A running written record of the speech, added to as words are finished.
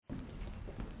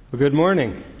Well, good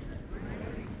morning.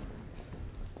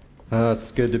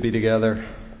 It's good to be together.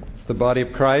 It's the body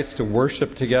of Christ to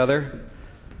worship together.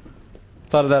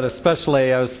 Thought of that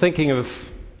especially. I was thinking of the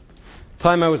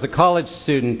time I was a college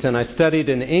student and I studied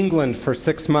in England for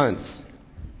 6 months.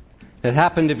 It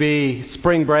happened to be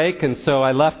spring break, and so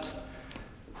I left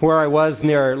where I was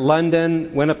near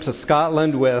London, went up to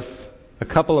Scotland with a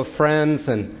couple of friends,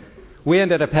 and we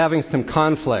ended up having some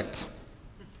conflict.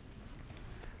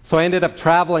 So I ended up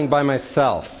traveling by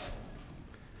myself.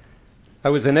 I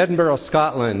was in Edinburgh,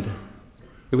 Scotland.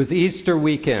 It was Easter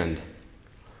weekend,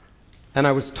 and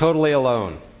I was totally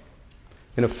alone.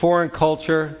 In a foreign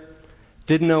culture,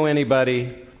 didn't know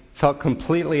anybody, felt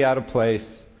completely out of place,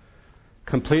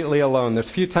 completely alone. There's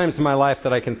a few times in my life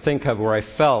that I can think of where I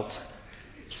felt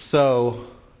so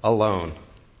alone.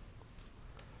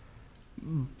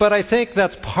 But I think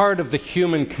that's part of the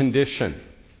human condition.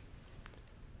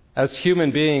 As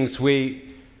human beings,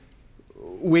 we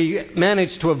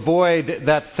manage to avoid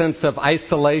that sense of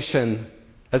isolation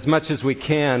as much as we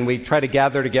can. We try to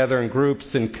gather together in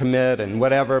groups and commit and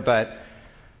whatever, but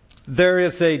there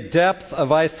is a depth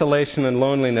of isolation and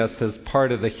loneliness as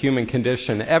part of the human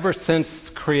condition ever since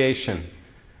creation.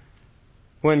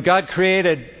 When God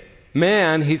created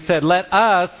man, He said, "Let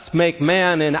us make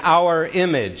man in our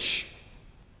image."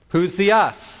 Who's the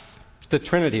us? It's the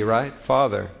Trinity, right?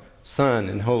 Father, Son,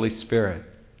 and Holy Spirit.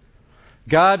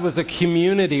 God was a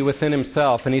community within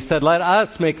Himself, and He said, "Let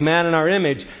us make man in our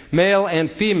image." Male and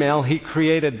female, He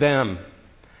created them.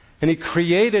 And He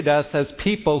created us as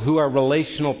people who are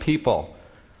relational people.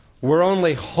 We're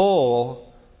only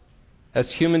whole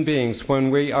as human beings when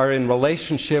we are in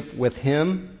relationship with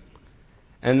Him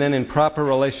and then in proper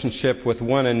relationship with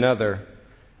one another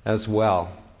as well.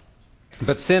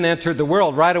 But sin entered the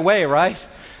world right away, right?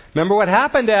 Remember what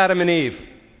happened to Adam and Eve?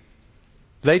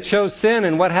 They chose sin,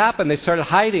 and what happened? They started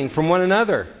hiding from one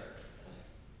another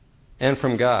and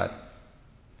from God.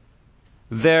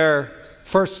 Their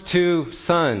first two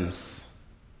sons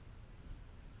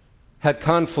had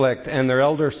conflict, and their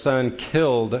elder son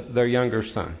killed their younger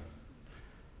son.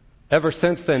 Ever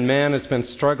since then, man has been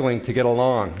struggling to get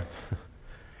along.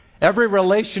 Every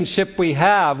relationship we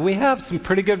have some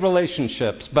pretty good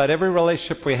relationships, but every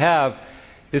relationship we have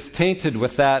is tainted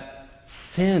with that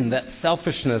sin, that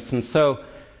selfishness, and so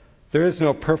there is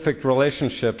no perfect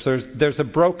relationships. There's a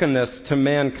brokenness to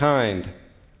mankind.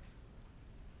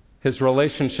 His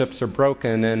relationships are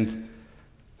broken, and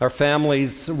our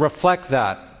families reflect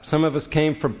that. Some of us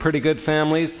came from pretty good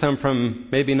families, some from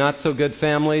maybe not so good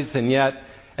families, and yet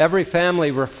every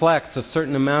family reflects a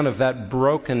certain amount of that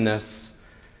brokenness.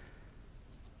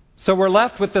 So we're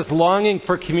left with this longing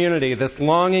for community, this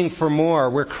longing for more.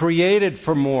 We're created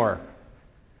for more.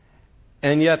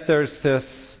 And yet there's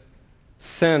this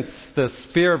sense, this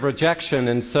fear of rejection,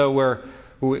 and so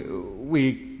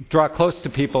we draw close to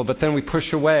people, but then we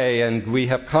push away, and we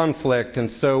have conflict, and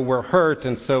so we're hurt,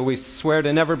 and so we swear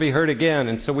to never be hurt again,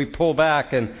 and so we pull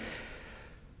back, and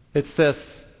it's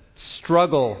this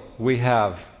struggle we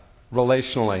have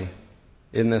relationally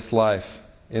in this life,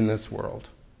 in this world.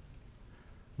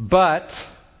 But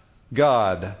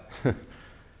God,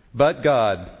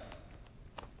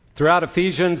 throughout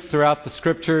Ephesians, throughout the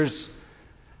Scriptures,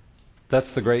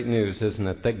 that's the great news, isn't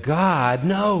it? That God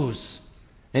knows.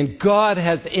 And God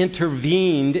has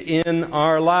intervened in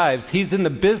our lives. He's in the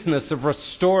business of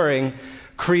restoring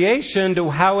creation to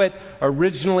how it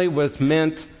originally was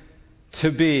meant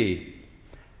to be.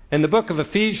 And the book of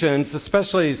Ephesians,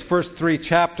 especially these first 3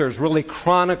 chapters, really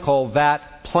chronicle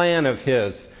that plan of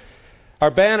His.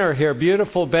 Our banner here,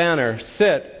 beautiful banner,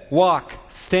 sit, walk,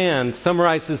 stand,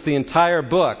 summarizes the entire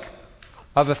book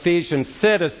of Ephesians.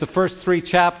 Sit is the first 3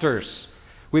 chapters.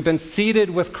 We've been seated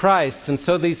with Christ, and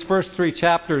so these first 3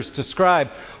 chapters describe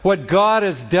what God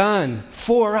has done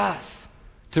for us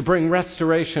to bring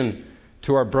restoration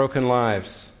to our broken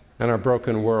lives and our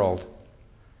broken world.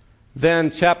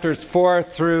 Then chapters 4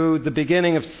 through the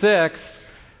beginning of 6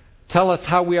 tell us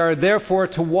how we are therefore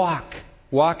to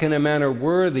walk in a manner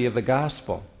worthy of the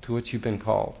gospel to which you've been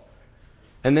called.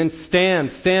 And then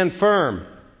stand firm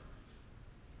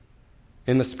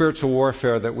in the spiritual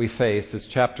warfare that we face, is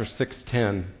chapter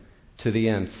 6:10 to the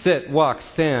end. Sit, walk,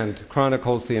 stand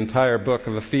chronicles the entire book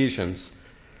of Ephesians.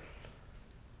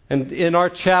 And in our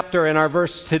chapter, in our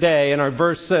verse today, in our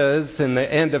verses, in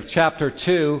the end of chapter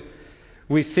 2,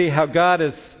 we see how God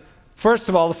is, first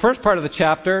of all, the first part of the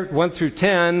chapter, 1 through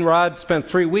 10, Rod spent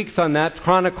 3 weeks on that,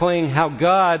 chronicling how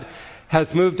God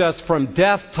has moved us from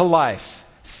death to life,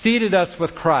 seated us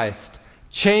with Christ,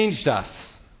 changed us,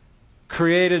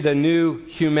 created a new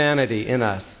humanity in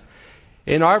us.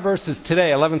 In our verses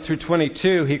today, 11 through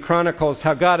 22, he chronicles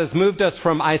how God has moved us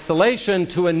from isolation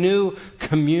to a new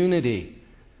community.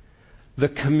 The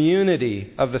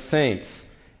community of the saints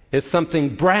is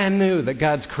something brand new that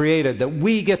God's created that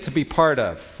we get to be part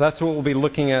of. That's what we'll be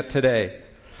looking at today.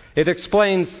 It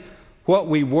explains what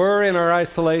we were in our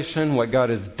isolation, what God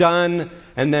has done,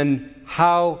 and then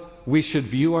how we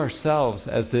should view ourselves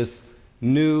as this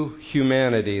new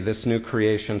humanity, this new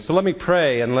creation. So let me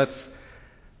pray and let's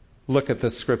look at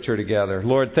this scripture together.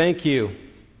 Lord, thank you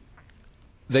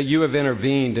that you have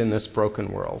intervened in this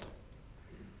broken world.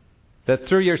 That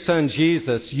through your Son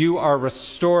Jesus, you are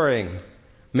restoring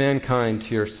mankind to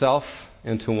yourself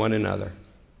and to one another.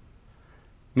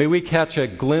 May we catch a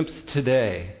glimpse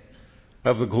today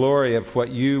of the glory of what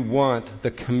you want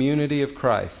the community of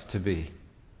Christ to be.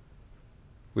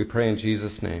 We pray in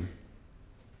Jesus' name.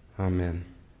 Amen.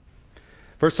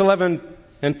 Verse 11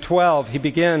 and 12, he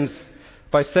begins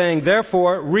by saying,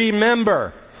 therefore,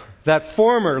 remember that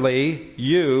formerly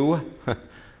you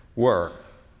were.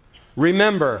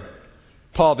 Remember,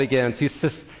 Paul begins. He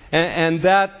says, and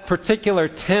that particular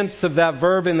tense of that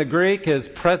verb in the Greek is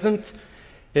present.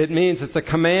 It means it's a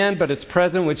command, but it's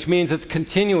present, which means it's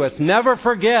continuous. Never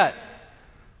forget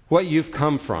what you've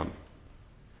come from.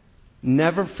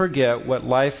 Never forget what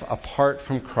life apart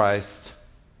from Christ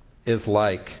is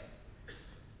like.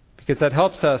 Because that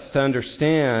helps us to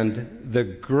understand the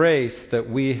grace that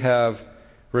we have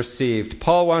received.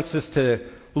 Paul wants us to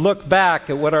look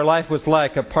back at what our life was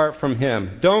like apart from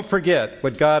Him. Don't forget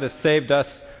what God has saved us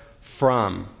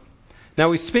from.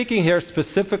 Now, he's speaking here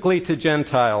specifically to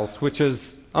Gentiles, which is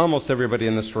almost everybody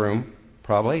in this room,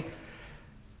 probably.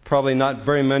 Probably not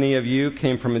very many of you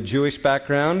came from a Jewish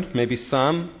background, maybe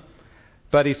some.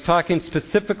 But he's talking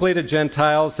specifically to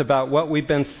Gentiles about what we've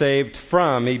been saved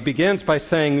from. He begins by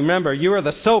saying, remember, you are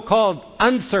the so-called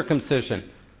uncircumcision,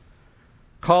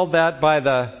 called that by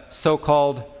the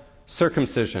so-called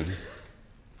circumcision.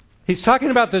 He's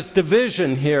talking about this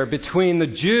division here between the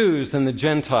Jews and the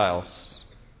Gentiles.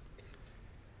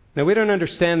 Now, we don't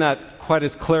understand that quite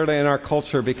as clearly in our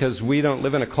culture because we don't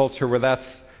live in a culture where that's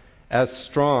as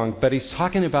strong. But he's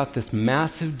talking about this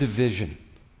massive division.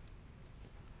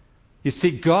 You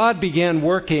see, God began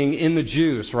working in the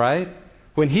Jews, right?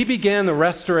 When He began the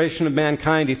restoration of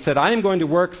mankind, He said, I am going to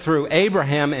work through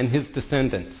Abraham and his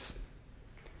descendants.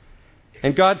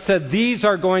 And God said, these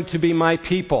are going to be my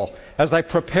people as I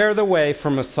prepare the way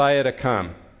for Messiah to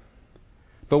come.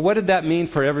 But what did that mean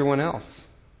for everyone else?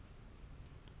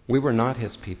 We were not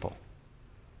His people.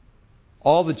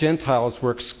 All the Gentiles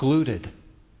were excluded,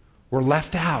 were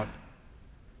left out,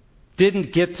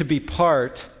 didn't get to be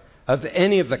part of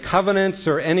any of the covenants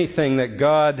or anything that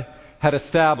God had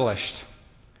established.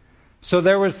 So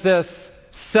there was this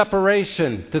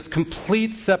separation, this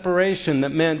complete separation that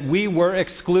meant we were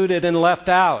excluded and left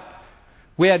out.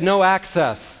 We had no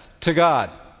access to God,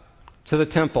 to the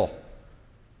temple,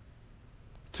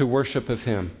 to worship of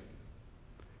Him.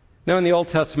 Now in the Old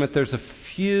Testament there's a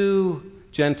few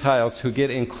Gentiles who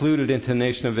get included into the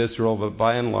nation of Israel, but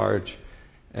by and large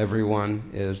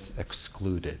everyone is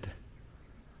excluded,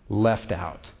 left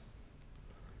out.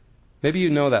 Maybe you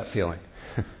know that feeling.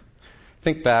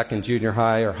 Think back in junior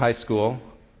high or high school,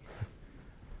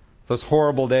 those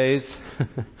horrible days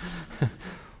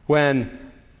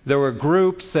when there were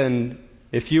groups, and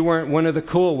if you weren't one of the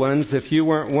cool ones, if you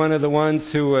weren't one of the ones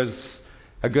who was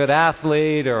a good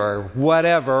athlete or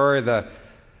whatever, or the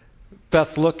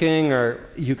best looking, or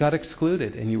you got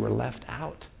excluded and you were left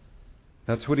out.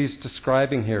 That's what he's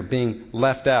describing here, being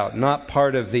left out, not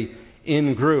part of the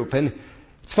in-group. And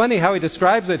it's funny how he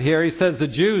describes it here. He says the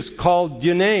Jews called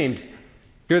you names.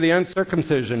 You're the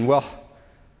uncircumcision. Well,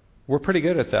 we're pretty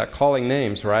good at that, calling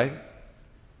names, right?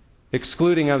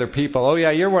 Excluding other people. Oh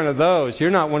yeah, you're one of those. You're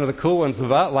not one of the cool ones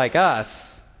like us.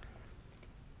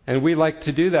 And we like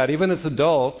to do that, even as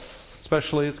adults,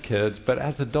 especially as kids, but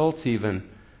as adults even.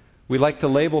 We like to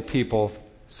label people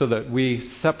so that we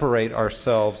separate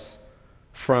ourselves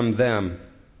from them.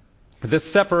 This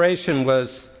separation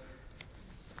was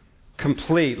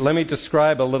complete. Let me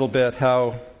describe a little bit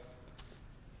how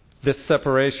this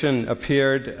separation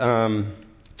appeared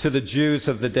to the Jews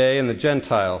of the day and the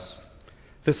Gentiles.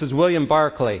 This is William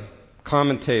Barclay,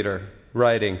 commentator,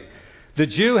 writing. The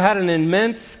Jew had an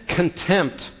immense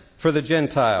contempt for the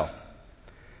Gentile.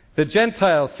 The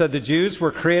Gentiles, said the Jews,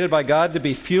 were created by God to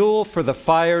be fuel for the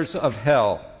fires of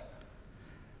hell.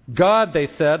 God, they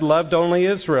said, loved only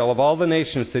Israel of all the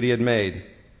nations that He had made.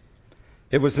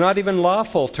 It was not even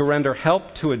lawful to render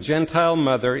help to a Gentile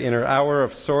mother in her hour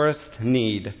of sorest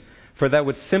need, for that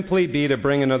would simply be to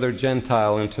bring another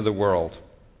Gentile into the world.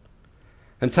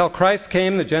 Until Christ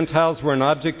came, the Gentiles were an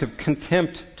object of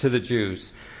contempt to the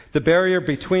Jews. The barrier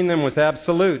between them was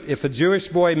absolute. If a Jewish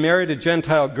boy married a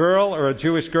Gentile girl or a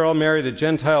Jewish girl married a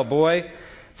Gentile boy,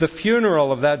 the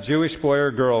funeral of that Jewish boy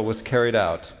or girl was carried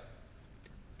out.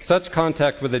 Such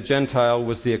contact with a Gentile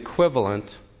was the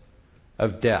equivalent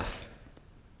of death.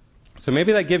 So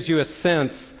maybe that gives you a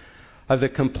sense of the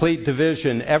complete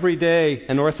division. Every day,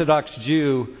 an Orthodox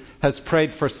Jew has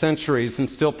prayed for centuries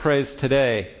and still prays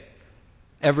today.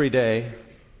 Every day,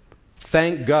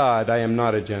 thank God I am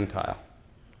not a Gentile.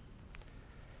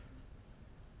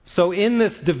 So in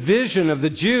this division of the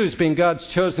Jews being God's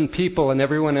chosen people and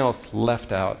everyone else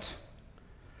left out,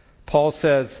 Paul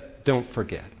says, don't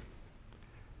forget.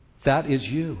 That is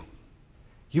you.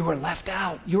 You were left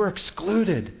out. You were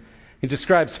excluded. He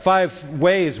describes 5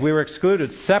 ways we were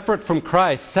excluded. Separate from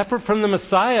Christ. Separate from the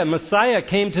Messiah. Messiah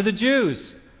came to the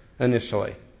Jews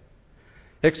initially.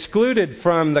 Excluded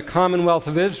from the commonwealth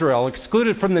of Israel.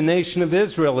 Excluded from the nation of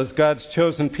Israel as God's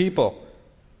chosen people.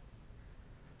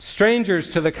 Strangers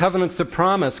to the covenants of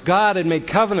promise. God had made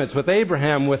covenants with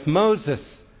Abraham, with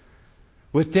Moses,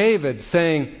 with David,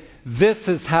 saying, this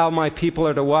is how my people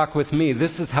are to walk with me.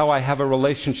 This is how I have a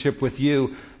relationship with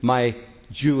you, my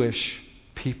Jewish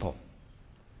people.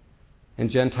 And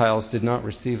Gentiles did not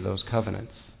receive those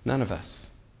covenants. None of us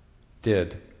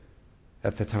did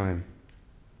at the time.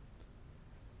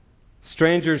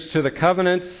 Strangers to the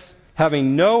covenants,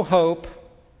 having no hope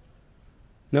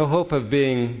of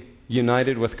being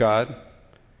united with God,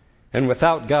 and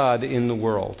without God in the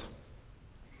world.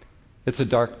 It's a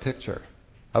dark picture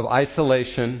of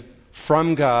isolation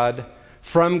from God,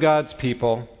 from God's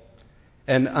people,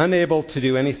 and unable to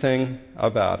do anything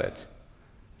about it.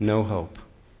 No hope.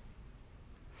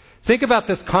 Think about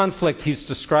this conflict he's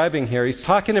describing here. He's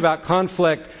talking about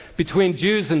conflict between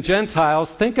Jews and Gentiles.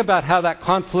 Think about how that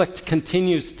conflict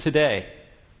continues today.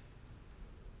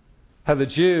 How the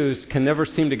Jews can never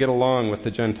seem to get along with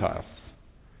the Gentiles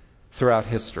throughout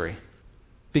history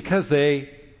because they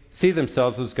see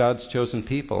themselves as God's chosen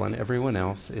people and everyone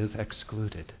else is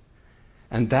excluded.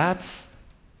 And that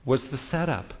was the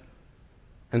setup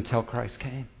until Christ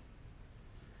came.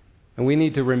 And we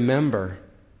need to remember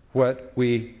what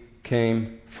we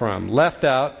came from. Left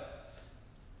out,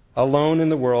 alone in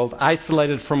the world,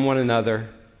 isolated from one another,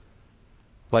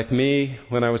 like me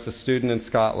when I was a student in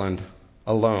Scotland,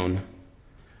 alone.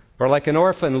 Or like an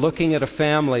orphan looking at a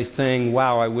family saying,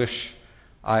 wow, I wish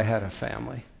I had a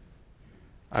family.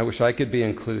 I wish I could be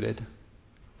included.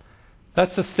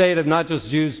 That's the state of not just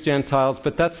Jews, Gentiles,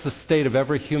 but that's the state of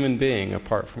every human being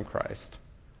apart from Christ.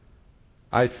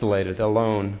 Isolated,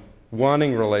 alone,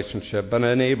 wanting relationship, but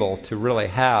unable to really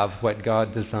have what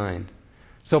God designed.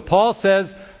 So Paul says,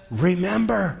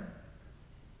 remember.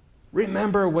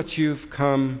 Remember what you've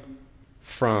come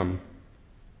from.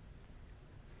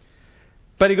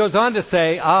 But he goes on to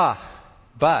say,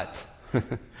 but.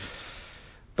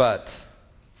 But.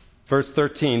 Verse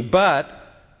 13, but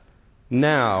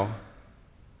now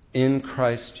in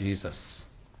Christ Jesus,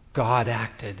 God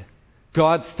acted.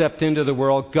 God stepped into the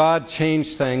world. God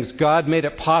changed things. God made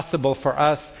it possible for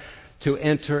us to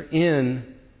enter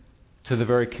in to the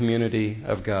very community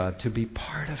of God, to be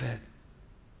part of it.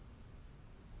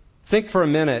 Think for a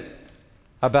minute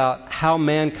about how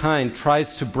mankind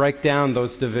tries to break down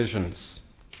those divisions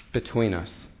between us.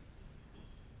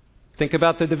 Think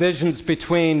about the divisions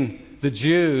between the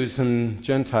Jews and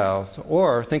Gentiles,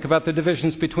 or think about the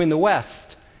divisions between the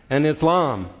West and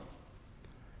Islam,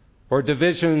 or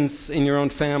divisions in your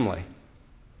own family.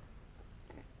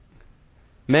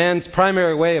 Man's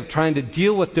primary way of trying to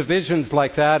deal with divisions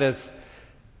like that is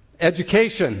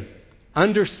education,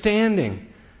 understanding.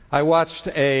 I watched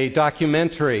a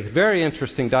documentary, very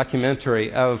interesting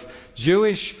documentary, of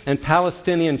Jewish and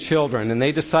Palestinian children, and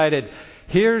they decided,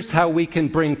 here's how we can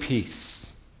bring peace.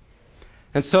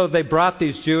 And so they brought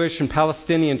these Jewish and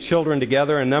Palestinian children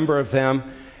together, a number of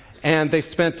them, and they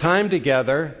spent time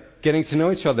together getting to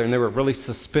know each other, and they were really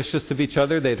suspicious of each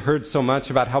other. They'd heard so much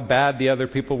about how bad the other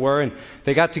people were, and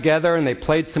they got together and they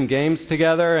played some games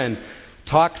together and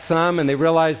talked some, and they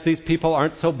realized these people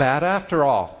aren't so bad after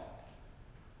all.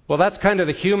 Well, that's kind of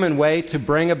the human way to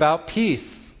bring about peace.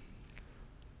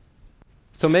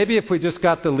 So maybe if we just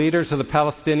got the leaders of the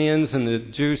Palestinians and the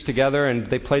Jews together and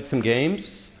they played some games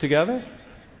together,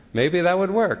 maybe that would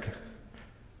work.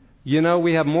 You know,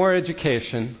 we have more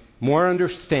education, more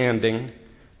understanding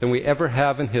than we ever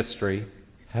have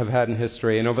had in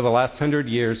history. And over the last 100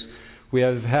 years, we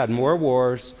have had more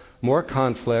wars, more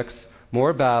conflicts,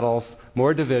 more battles,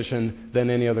 more division than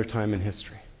any other time in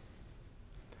history.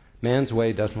 Man's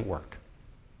way doesn't work.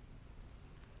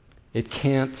 It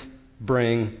can't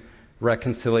bring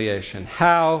reconciliation.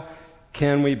 How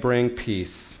can we bring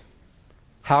peace?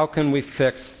 How can we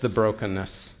fix the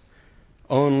brokenness?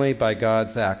 Only by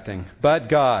God's acting. But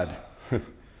God.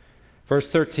 Verse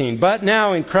 13. But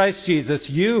now in Christ Jesus,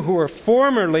 you who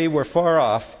formerly were far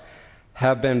off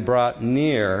have been brought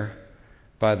near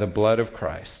by the blood of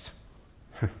Christ.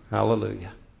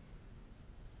 Hallelujah.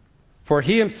 For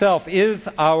he himself is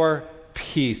our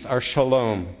peace, our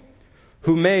shalom,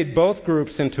 who made both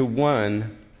groups into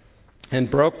one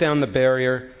and broke down the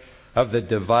barrier of the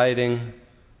dividing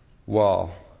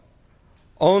wall.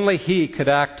 Only he could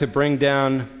act to bring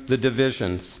down the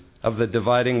divisions of the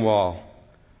dividing wall,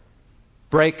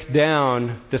 break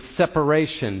down the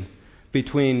separation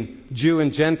between Jew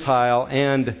and Gentile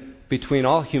and between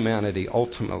all humanity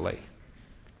ultimately.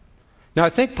 Now, I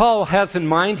think Paul has in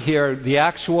mind here the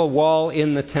actual wall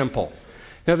in the temple.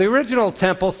 Now, the original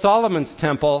temple, Solomon's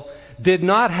temple, did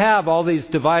not have all these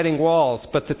dividing walls,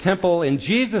 but the temple in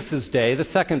Jesus' day, the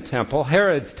second temple,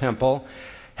 Herod's temple,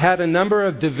 had a number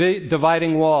of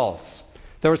dividing walls.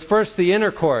 There was first the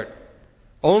inner court.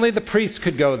 Only the priests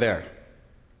could go there.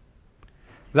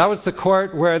 That was the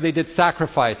court where they did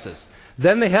sacrifices.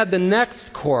 Then they had the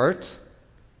next court,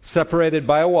 separated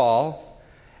by a wall,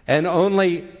 and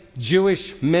only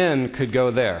Jewish men could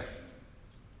go there.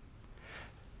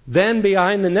 Then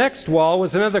behind the next wall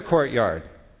was another courtyard,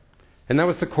 and that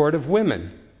was the court of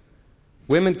women.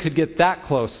 Women could get that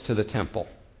close to the temple.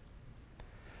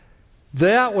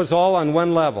 That was all on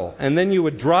one level, and then you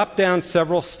would drop down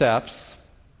several steps,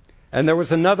 and there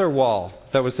was another wall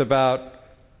that was about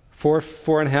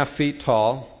 4.5 feet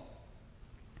tall,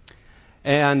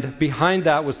 and behind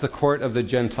that was the court of the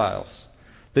Gentiles.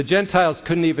 The Gentiles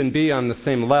couldn't even be on the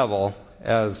same level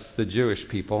as the Jewish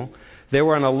people. They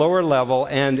were on a lower level,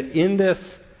 and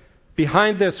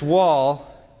behind this wall,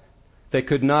 they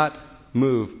could not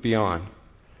move beyond.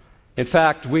 In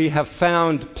fact, we have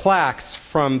found plaques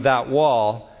from that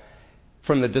wall,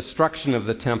 from the destruction of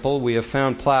the temple. We have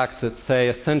found plaques that say,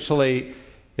 essentially,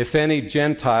 if any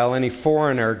Gentile, any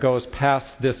foreigner goes past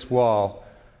this wall,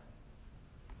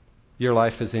 your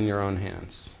life is in your own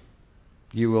hands.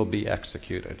 You will be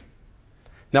executed.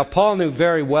 Now, Paul knew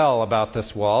very well about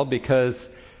this wall because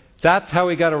that's how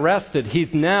he got arrested.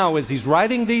 As he's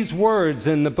writing these words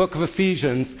in the book of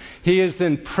Ephesians, he is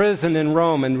in prison in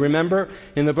Rome. And remember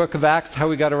in the book of Acts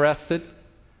how he got arrested?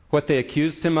 What they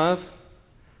accused him of?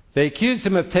 They accused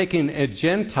him of taking a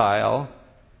Gentile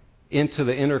into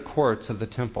the inner courts of the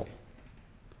temple.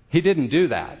 He didn't do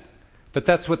that. But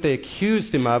that's what they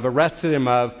accused him of, arrested him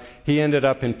of. He ended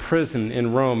up in prison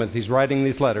in Rome as he's writing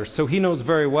these letters. So he knows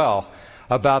very well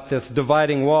about this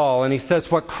dividing wall. And he says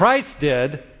what Christ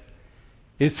did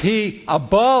is he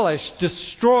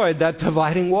destroyed that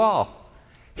dividing wall.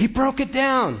 He broke it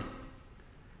down.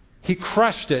 He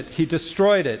crushed it. He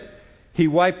destroyed it. He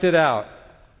wiped it out.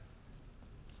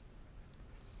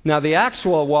 Now, the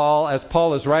actual wall, as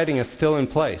Paul is writing, is still in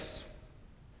place.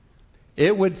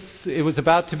 It was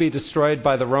about to be destroyed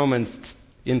by the Romans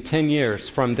in 10 years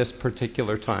from this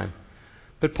particular time.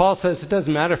 But Paul says it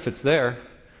doesn't matter if it's there,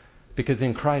 because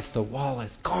in Christ the wall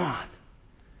is gone.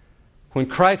 When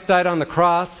Christ died on the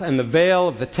cross and the veil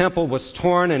of the temple was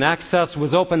torn and access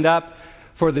was opened up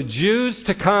for the Jews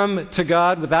to come to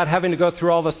God without having to go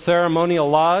through all the ceremonial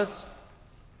laws,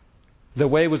 the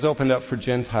way was opened up for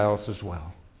Gentiles as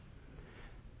well.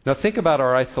 Now think about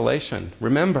our isolation.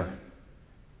 Remember,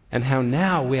 and how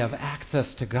now we have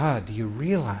access to God. Do you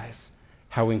realize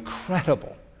how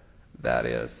incredible that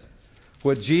is?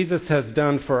 What Jesus has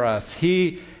done for us.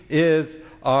 He is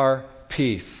our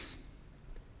peace.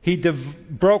 He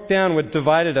broke down what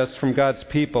divided us from God's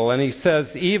people. And he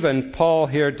says, even Paul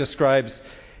here describes,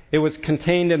 it was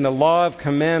contained in the law of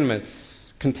commandments,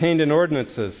 contained in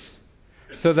ordinances,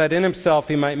 so that in himself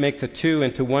he might make the two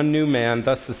into one new man,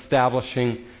 thus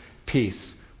establishing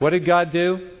peace. What did God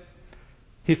do?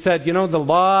 He said, the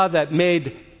law that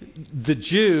made the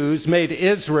Jews, made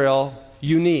Israel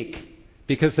unique,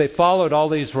 because they followed all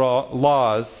these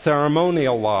laws,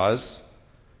 ceremonial laws.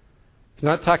 He's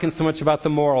not talking so much about the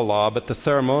moral law, but the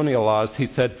ceremonial laws. He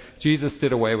said, Jesus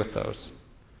did away with those.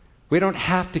 We don't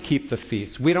have to keep the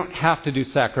feasts. We don't have to do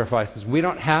sacrifices. We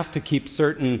don't have to keep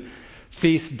certain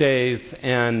feast days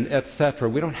and etc.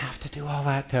 We don't have to do all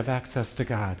that to have access to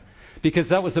God, because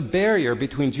that was a barrier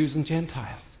between Jews and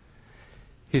Gentiles.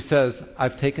 He says,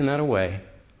 I've taken that away.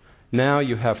 Now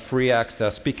you have free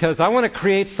access, because I want to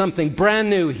create something brand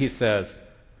new, he says.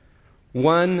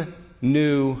 One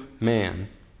new man.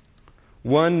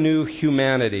 One new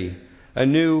humanity. A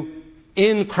new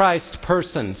in Christ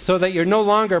person, so that you're no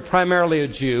longer primarily a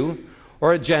Jew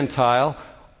or a Gentile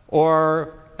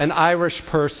or an Irish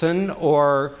person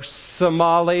or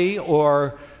Somali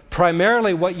or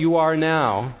primarily what you are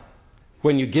now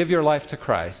when you give your life to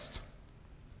Christ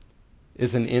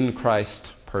is an in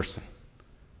Christ person.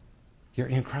 You're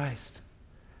in Christ.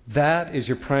 That is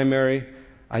your primary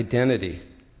identity.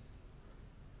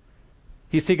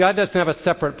 You see, God doesn't have a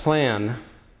separate plan,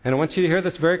 and I want you to hear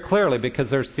this very clearly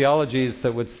because there's theologies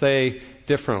that would say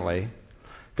differently.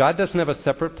 God doesn't have a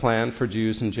separate plan for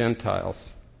Jews and Gentiles.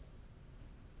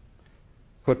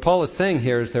 What Paul is saying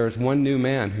here is there is one new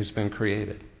man who's been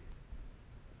created.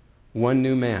 One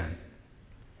new man.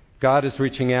 God is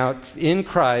reaching out in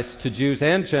Christ to Jews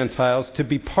and Gentiles to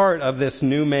be part of this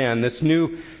new man, this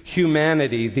new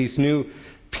humanity, these new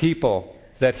people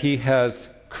that He has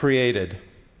created.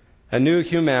 A new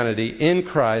humanity in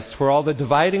Christ where all the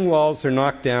dividing walls are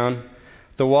knocked down,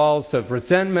 the walls of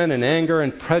resentment and anger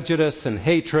and prejudice and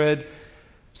hatred,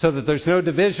 so that there's no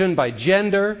division by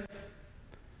gender,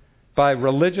 by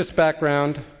religious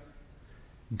background.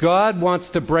 God wants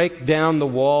to break down the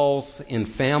walls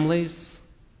in families,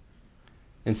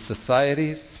 in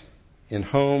societies, in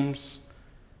homes,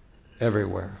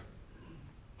 everywhere.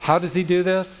 How does He do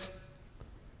this?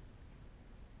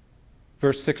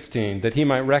 Verse 16, that He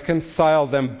might reconcile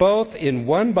them both in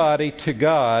one body to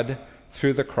God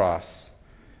through the cross,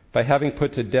 by having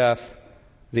put to death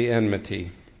the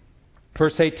enmity.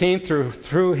 Verse 18,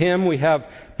 through Him we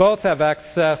both have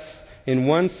access in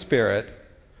one Spirit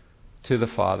to the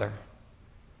Father.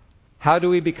 How do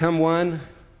we become one?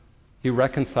 He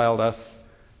reconciled us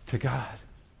to God.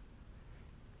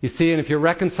 You see, and if you're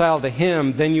reconciled to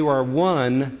Him, then you are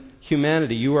one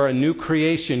humanity. You are a new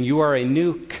creation. You are a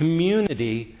new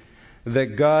community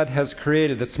that God has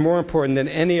created that's more important than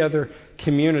any other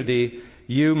community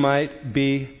you might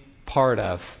be part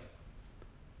of.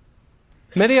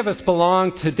 Many of us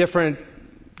belong to different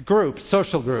groups,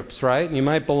 social groups, right? You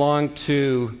might belong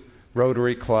to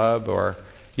Rotary Club, or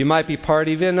you might be part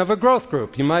even of a growth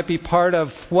group. You might be part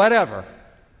of whatever.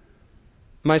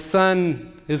 My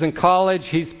son is in college.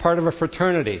 He's part of a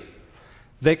fraternity.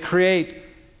 They create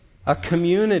a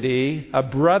community, a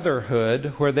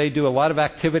brotherhood, where they do a lot of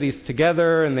activities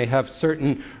together and they have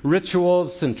certain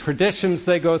rituals and traditions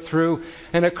they go through,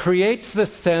 and it creates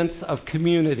this sense of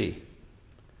community.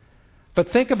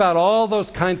 But think about all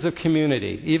those kinds of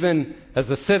community, even as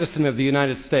a citizen of the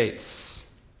United States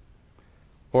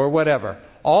or whatever.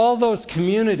 All those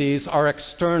communities are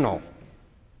external,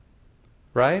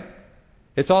 right?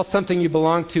 It's all something you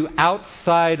belong to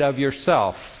outside of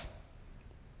yourself.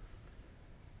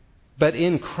 But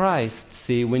in Christ,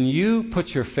 see, when you put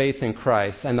your faith in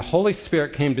Christ and the Holy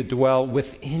Spirit came to dwell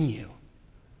within you,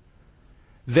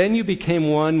 then you became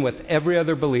one with every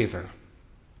other believer.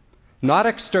 Not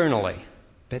externally,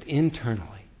 but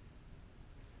internally.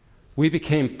 We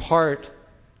became part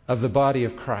of the body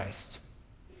of Christ.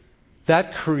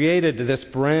 That created this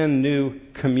brand new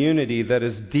community that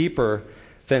is deeper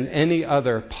than any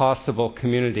other possible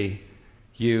community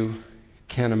you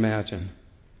can imagine.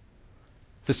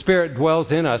 The Spirit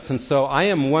dwells in us, and so I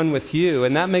am one with you,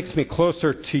 and that makes me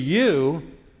closer to you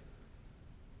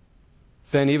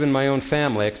than even my own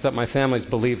family, except my family's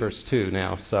believers too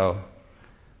now, so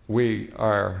we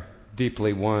are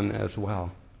deeply one as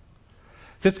well.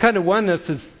 This kind of oneness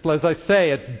is, as I say,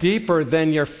 it's deeper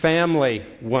than your family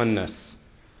oneness.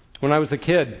 When I was a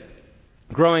kid,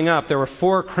 growing up, there were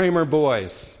 4 Kramer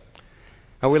boys,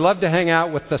 and we loved to hang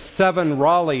out with the 7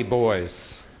 Raleigh boys.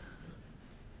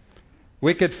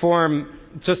 We could form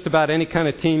just about any kind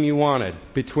of team you wanted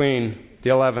between the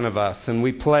 11 of us, and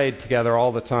we played together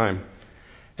all the time.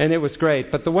 And it was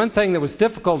great. But the one thing that was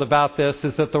difficult about this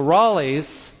is that the Raleighs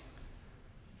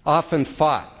often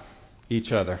fought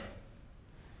each other.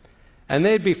 And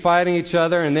they'd be fighting each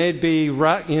other, and they'd be,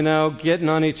 getting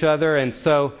on each other. And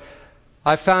so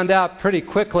I found out pretty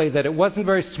quickly that it wasn't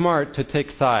very smart to take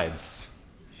sides.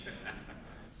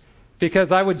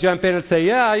 Because I would jump in and say,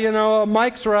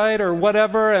 Mike's right, or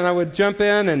whatever, and I would jump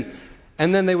in,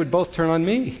 and then they would both turn on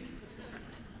me.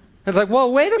 It's like,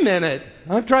 well, wait a minute.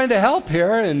 I'm trying to help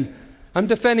here, and I'm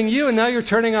defending you, and now you're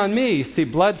turning on me. See,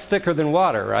 blood's thicker than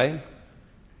water, right?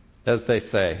 As they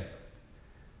say.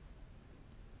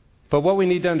 But what we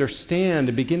need to understand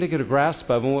and begin to get a grasp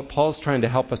of, and what Paul's trying to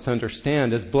help us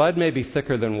understand, is blood may be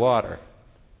thicker than water,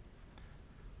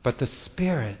 but the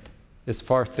Spirit is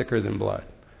far thicker than blood.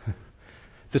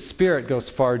 The Spirit goes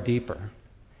far deeper.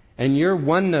 And your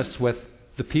oneness with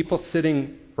the people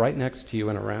sitting right next to you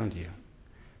and around you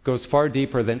goes far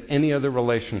deeper than any other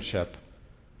relationship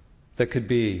that could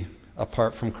be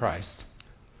apart from Christ.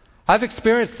 I've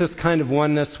experienced this kind of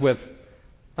oneness with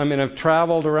I mean, I've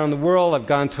traveled around the world. I've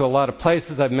gone to a lot of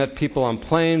places. I've met people on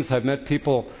planes. I've met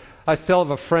people. I still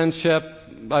have a friendship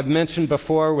I've mentioned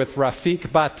before with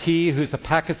Rafiq Bhatti, who's a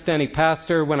Pakistani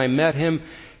pastor. When I met him,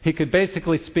 he could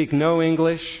basically speak no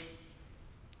English.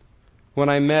 When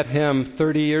I met him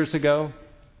 30 years ago,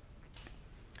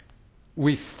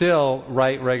 we still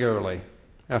write regularly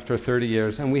after 30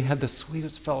 years, and we had the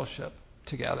sweetest fellowship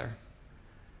together.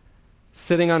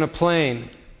 Sitting on a plane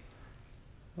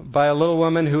by a little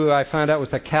woman who I found out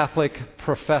was a Catholic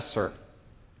professor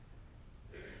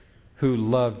who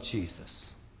loved Jesus.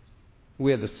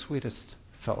 We had the sweetest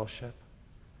fellowship.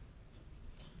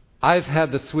 I've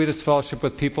had the sweetest fellowship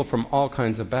with people from all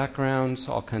kinds of backgrounds,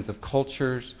 all kinds of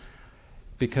cultures,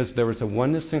 because there was a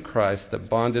oneness in Christ that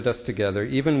bonded us together,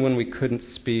 even when we couldn't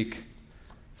speak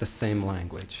the same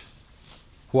language.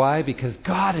 Why? Because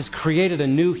God has created a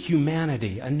new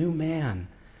humanity, a new man,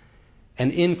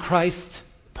 and in Christ's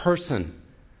person,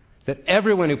 that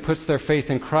everyone who puts their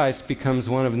faith in Christ becomes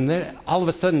one of them. All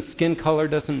of a sudden, skin color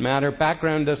doesn't matter,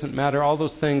 background doesn't matter, all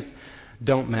those things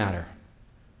don't matter.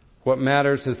 What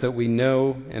matters is that we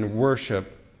know and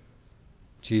worship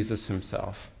Jesus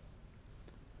himself.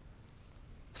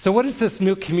 So what is this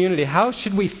new community? How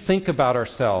should we think about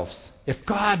ourselves? If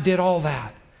God did all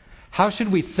that, how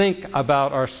should we think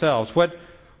about ourselves?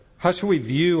 How should we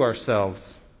view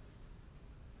ourselves?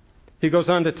 He goes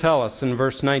on to tell us in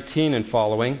verse 19 and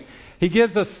following. He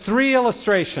gives us three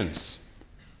illustrations.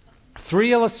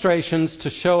 Three illustrations to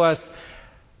show us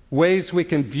ways we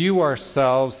can view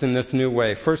ourselves in this new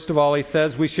way. First of all, he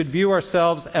says we should view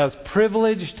ourselves as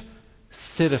privileged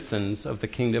citizens of the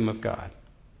kingdom of God.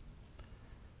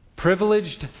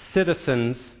 Privileged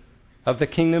citizens of the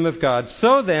kingdom of God.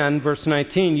 So then, verse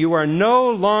 19, you are no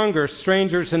longer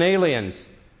strangers and aliens.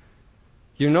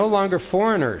 You're no longer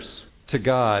foreigners to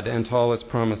God and to all his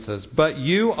promises, but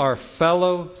you are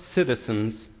fellow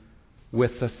citizens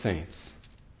with the saints.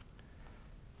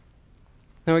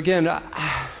 Now again,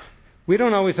 we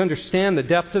don't always understand the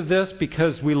depth of this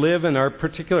because we live in our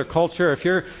particular culture.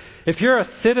 If you're a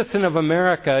citizen of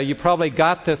America, you probably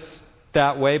got this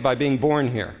that way by being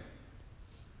born here.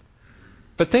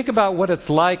 But think about what it's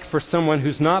like for someone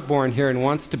who's not born here and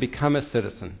wants to become a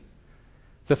citizen.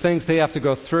 The things they have to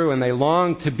go through, and they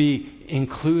long to be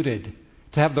included,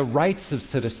 to have the rights of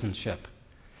citizenship.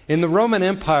 In the Roman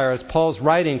Empire, as Paul's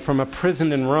writing from a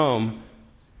prison in Rome,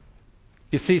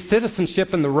 you see,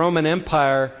 citizenship in the Roman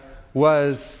Empire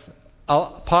was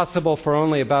possible for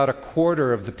only about a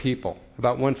quarter of the people,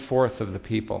 about 1/4 of the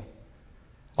people.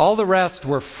 All the rest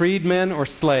were freedmen or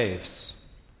slaves.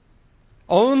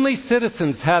 Only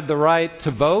citizens had the right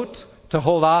to vote, to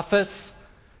hold office,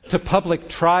 to public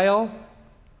trial,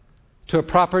 to a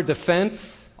proper defense,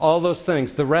 all those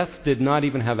things. The rest did not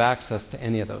even have access to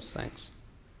any of those things.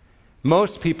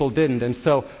 Most people didn't. And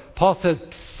so Paul says,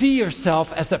 see yourself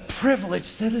as a privileged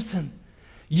citizen.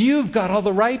 You've got all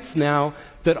the rights now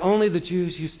that only the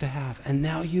Jews used to have. And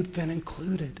now you've been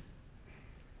included.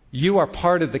 You are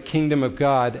part of the kingdom of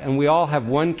God. And we all have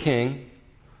one king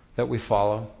that we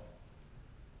follow.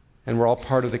 And we're all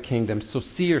part of the kingdom. So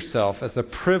see yourself as a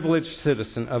privileged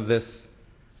citizen of this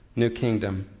new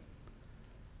kingdom.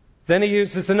 Then he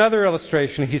uses another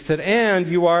illustration. He said, and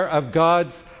you are of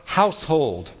God's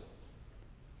household,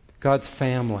 God's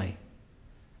family.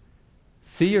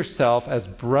 See yourself as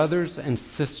brothers and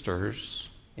sisters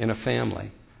in a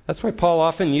family. That's why Paul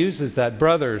often uses that,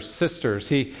 brothers, sisters.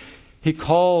 He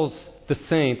calls the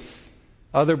saints,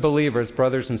 other believers,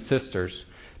 brothers and sisters.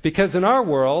 Because in our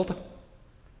world,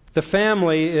 the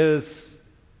family is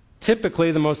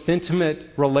typically the most intimate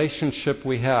relationship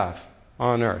we have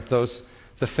on earth.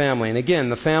 The family. And again,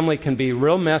 the family can be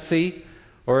real messy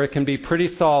or it can be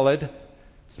pretty solid.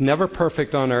 It's never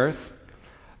perfect on earth.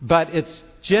 But it's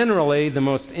generally the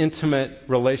most intimate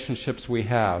relationships we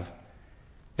have.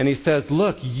 And he says,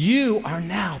 look, you are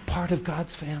now part of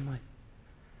God's family.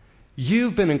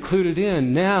 You've been included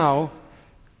in. Now,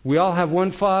 we all have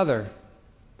one Father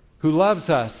who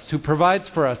loves us, who provides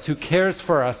for us, who cares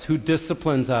for us, who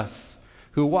disciplines us,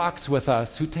 who walks with us,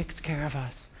 who takes care of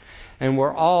us. And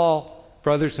we're all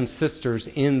brothers and sisters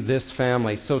in this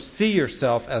family. So see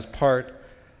yourself as part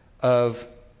of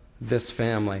this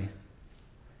family.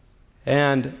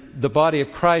 And the body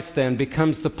of Christ then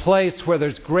becomes the place where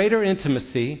there's greater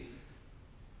intimacy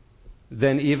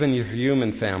than even your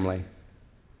human family.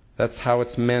 That's how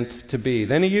it's meant to be.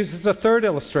 Then he uses a third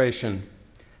illustration,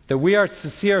 that we are to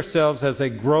see ourselves as a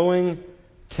growing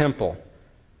temple.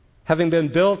 Having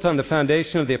been built on the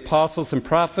foundation of the apostles and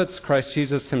prophets, Christ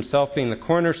Jesus himself being the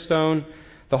cornerstone,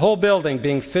 the whole building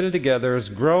being fitted together is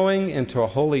growing into a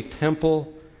holy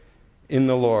temple in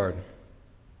the Lord.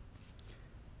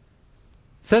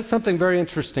 says something very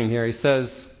interesting here. He says,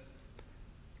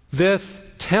 this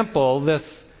temple, this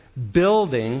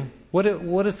building, what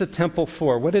is the temple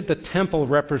for? What did the temple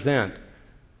represent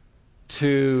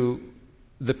to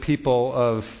the people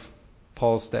of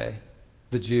Paul's day,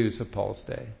 the Jews of Paul's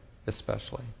day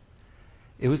especially?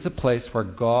 It was the place where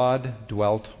God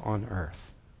dwelt on earth.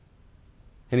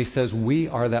 And he says, we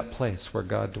are that place where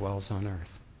God dwells on earth.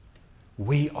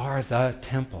 We are the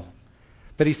temple.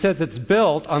 But he says it's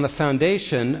built on the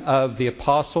foundation of the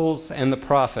apostles and the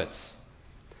prophets.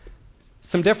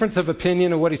 Some difference of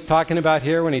opinion of what he's talking about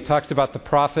here when he talks about the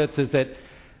prophets. Is it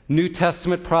New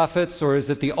Testament prophets or is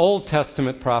it the Old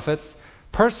Testament prophets?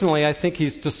 Personally, I think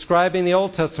he's describing the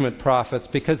Old Testament prophets,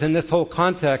 because in this whole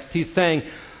context, he's saying,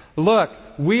 look,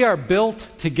 we are built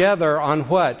together on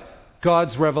what?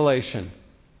 God's revelation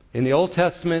in the Old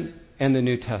Testament and the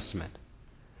New Testament.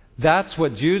 That's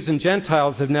what Jews and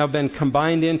Gentiles have now been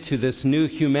combined into this new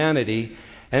humanity,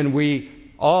 and we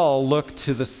all look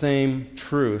to the same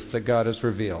truth that God has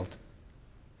revealed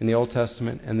in the Old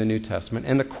Testament and the New Testament.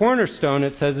 And the cornerstone,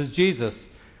 it says, is Jesus.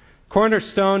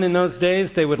 Cornerstone, in those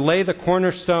days, they would lay the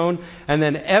cornerstone, and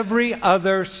then every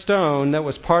other stone that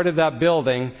was part of that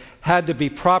building had to be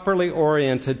properly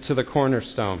oriented to the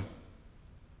cornerstone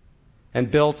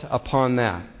and built upon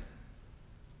that.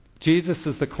 Jesus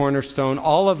is the cornerstone.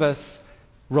 All of us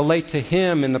relate to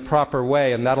Him in the proper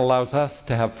way, and that allows us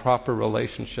to have proper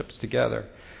relationships together.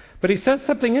 But he says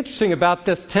something interesting about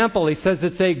this temple. He says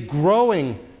it's a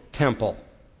growing temple.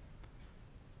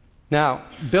 Now,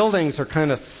 buildings are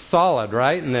kind of solid,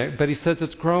 right? But he says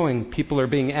it's growing. People are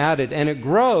being added. And it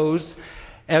grows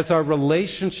as our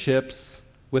relationships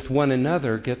with one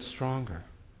another get stronger.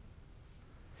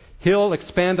 He'll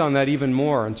expand on that even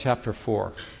more in chapter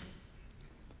 4.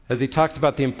 As he talks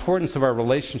about the importance of our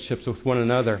relationships with one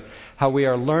another, how we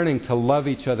are learning to love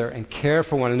each other and care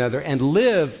for one another and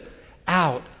live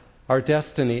out our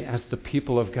destiny as the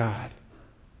people of God.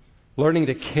 Learning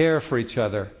to care for each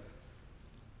other.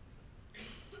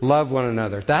 Love one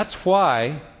another. That's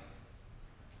why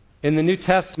in the New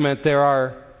Testament there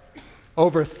are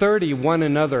over 30 one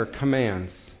another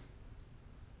commands.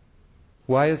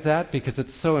 Why is that? Because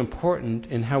it's so important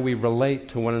in how we relate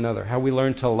to one another, how we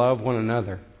learn to love one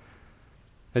another.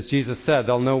 As Jesus said,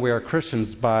 they'll know we are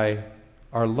Christians by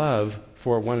our love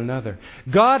for one another.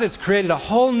 God has created a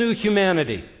whole new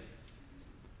humanity.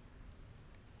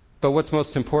 But what's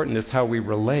most important is how we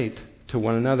relate to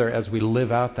one another as we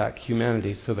live out that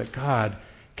humanity so that God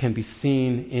can be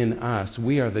seen in us.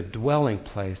 We are the dwelling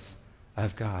place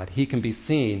of God. He can be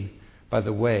seen by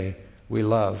the way we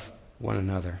love one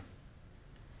another.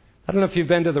 I don't know if you've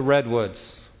been to the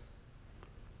redwoods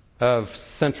of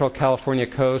Central California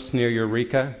coast near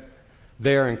Eureka.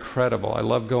 They're incredible. I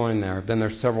love going there. I've been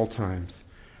there several times.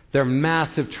 They're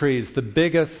massive trees, the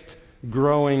biggest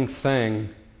growing thing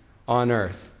on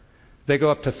earth. They go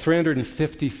up to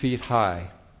 350 feet high,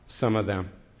 some of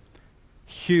them.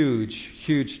 Huge,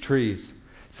 huge trees.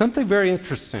 Something very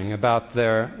interesting about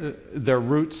their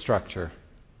root structure.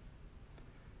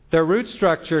 Their root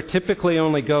structure typically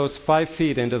only goes 5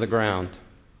 feet into the ground.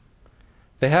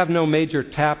 They have no major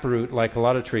taproot like a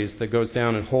lot of trees that goes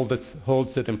down and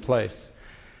holds it in place.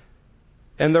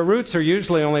 And their roots are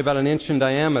usually only about 1 inch in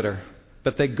diameter,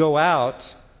 but they go out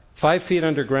 5 feet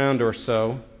underground or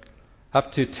so,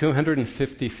 up to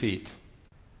 250 feet.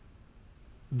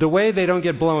 The way they don't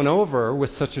get blown over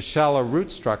with such a shallow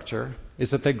root structure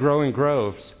is that they grow in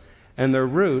groves, and their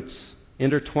roots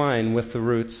intertwine with the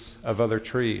roots of other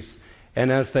trees.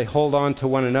 And as they hold on to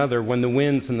one another, when the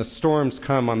winds and the storms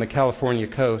come on the California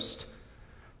coast,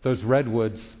 those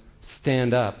redwoods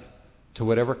stand up to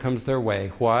whatever comes their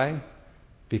way. Why?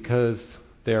 Because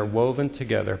they are woven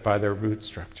together by their root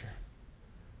structure.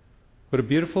 What a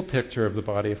beautiful picture of the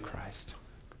body of Christ.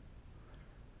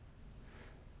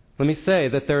 Let me say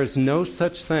that there is no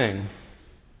such thing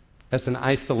as an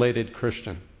isolated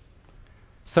Christian.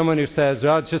 Someone who says,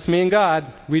 well, it's just me and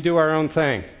God. We do our own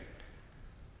thing.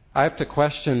 I have to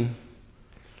question,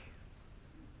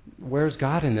 where's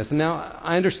God in this? And now,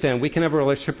 I understand we can have a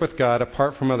relationship with God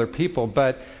apart from other people,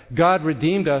 but God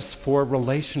redeemed us for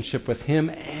relationship with Him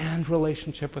and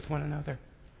relationship with one another.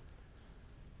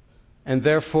 And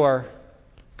therefore,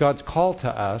 God's call to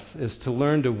us is to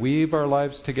learn to weave our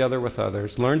lives together with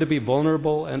others, learn to be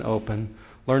vulnerable and open,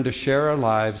 learn to share our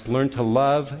lives, learn to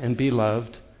love and be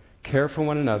loved, care for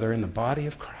one another in the body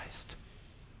of Christ,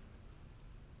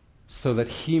 so that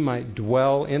He might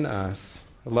dwell in us.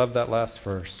 I love that last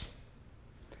verse.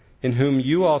 In whom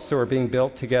you also are being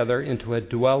built together into a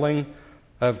dwelling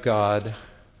of God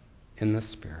in the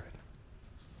Spirit.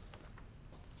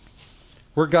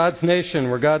 We're God's nation.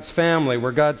 We're God's family.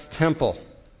 We're God's temple.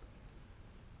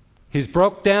 He's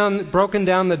broken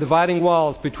down the dividing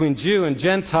walls between Jew and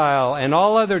Gentile and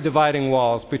all other dividing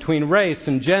walls between race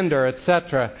and gender,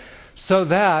 etc., so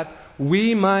that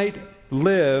we might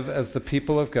live as the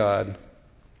people of God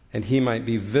and He might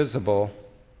be visible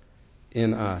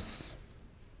in us.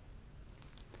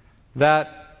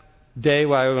 That day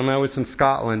when I was in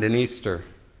Scotland in Easter,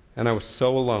 and I was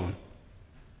so alone,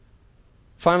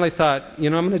 finally thought,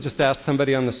 I'm going to just ask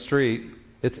somebody on the street.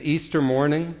 It's Easter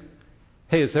morning.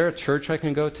 Hey, is there a church I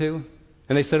can go to?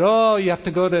 And they said, oh, you have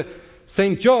to go to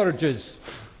St. George's.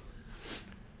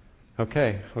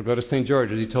 Okay, I'll go to St.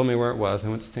 George's. He told me where it was. I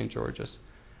went to St. George's.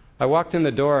 I walked in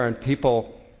the door and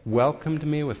people welcomed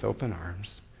me with open arms,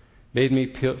 made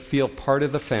me feel part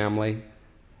of the family.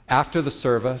 After the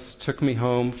service, took me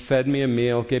home, fed me a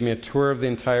meal, gave me a tour of the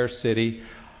entire city.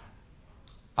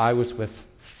 I was with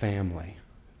family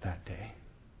that day.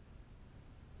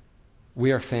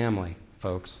 We are family,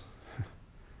 folks.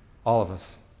 All of us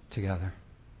together.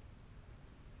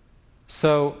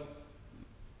 So,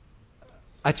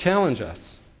 I challenge us,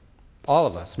 all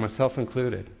of us, myself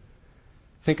included.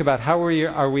 Think about how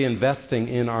are we investing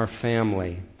in our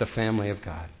family, the family of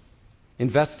God.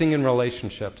 Investing in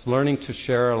relationships, learning to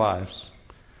share our lives,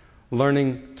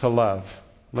 learning to love,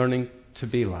 learning to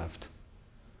be loved,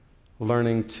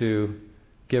 learning to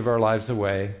give our lives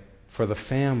away for the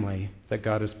family that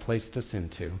God has placed us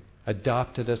into,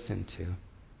 adopted us into,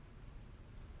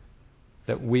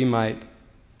 that we might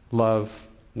love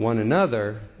one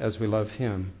another as we love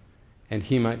Him, and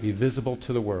He might be visible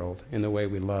to the world in the way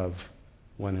we love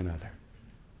one another.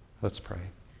 Let's pray.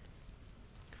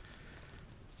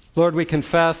 Lord, we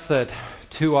confess that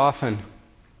too often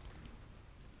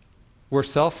we're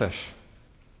selfish.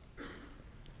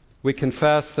 We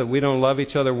confess that we don't love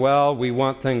each other well, we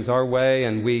want things our way,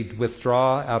 and we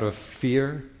withdraw out of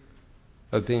fear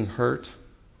of being hurt.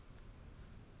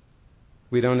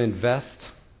 We don't invest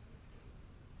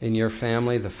in your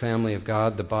family, the family of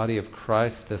God, the body of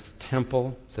Christ, this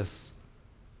temple, this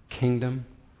kingdom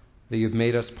that you've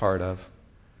made us part of.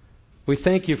 We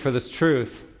thank you for this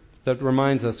truth that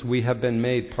reminds us we have been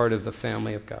made part of the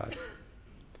family of God.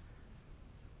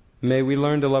 May we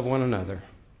learn to love one another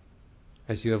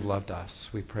as you have loved us.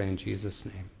 We pray in Jesus'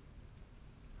 name.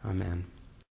 Amen.